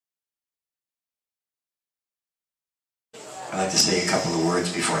I'd like to say a couple of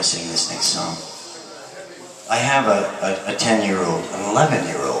words before I sing this next song. I have a 10-year-old, an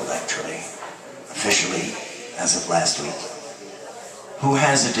 11-year-old actually, officially as of last week, who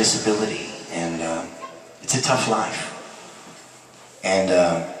has a disability, and it's a tough life. And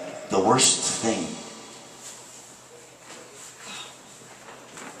the worst thing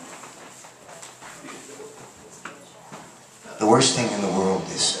in the world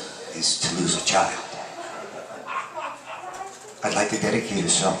is to lose a child. I'd like to dedicate a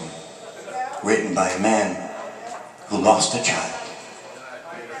song written by a man who lost a child.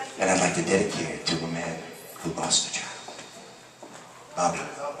 And I'd like to dedicate it to a man who lost a child. Bobby,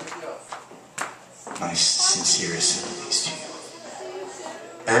 my sincerest sympathies to you.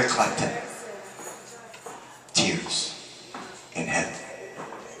 Eric Clapton, Tears in Heaven.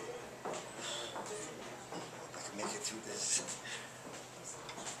 I can make it through this.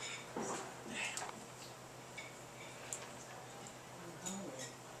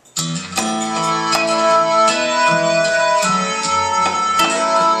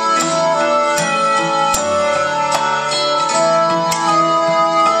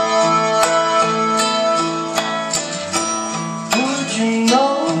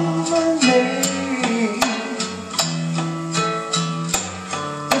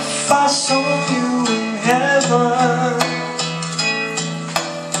 If I saw you in heaven,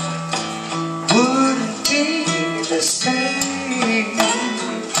 would it be the same?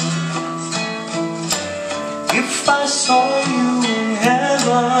 If I saw you in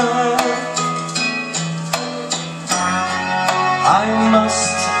heaven, I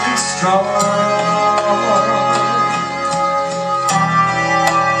must be strong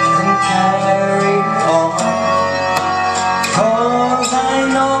and carry on.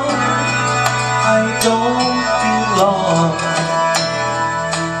 I don't belong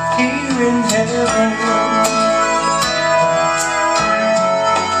here in heaven.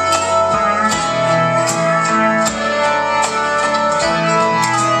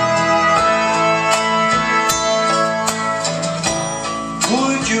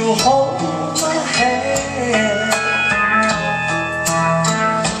 Would you hold my hand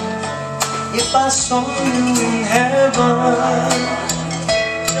if I saw you in heaven?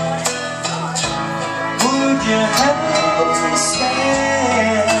 Would you help me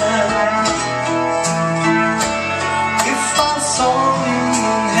stand if I saw you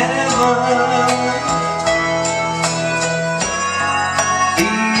in heaven?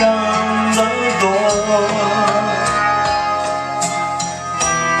 Beyond the door,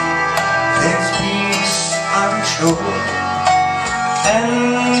 there's peace, I'm sure,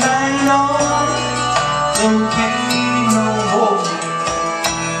 and I know there'll be no more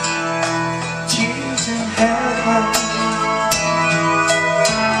tears in heaven.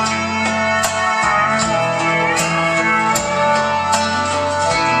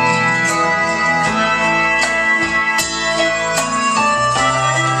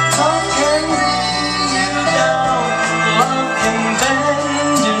 Love can bring you down, love can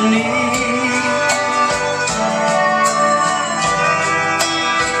bend your knee.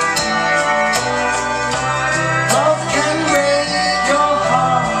 Love can break your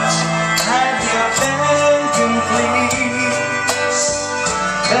heart, have your bed complete,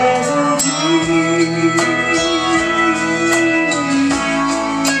 bed complete.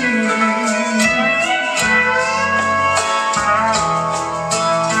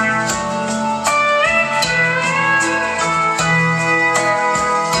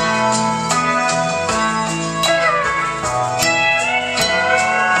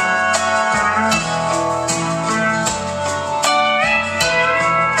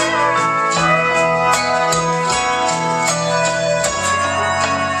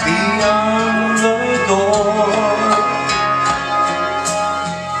 Beyond the door,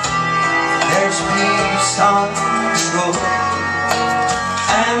 there's peace, I'm sure,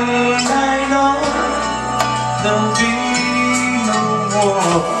 and I know there'll be no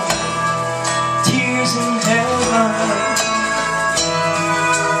more tears in heaven.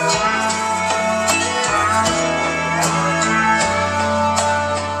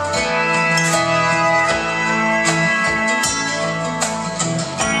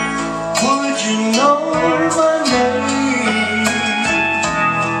 Would you know my name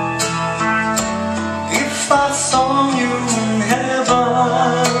if I saw you in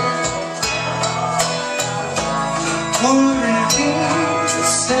heaven? Would it be the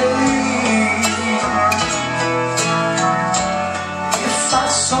same if I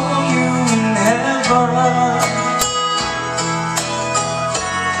saw you in heaven?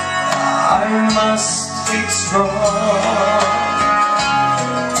 I must be strong.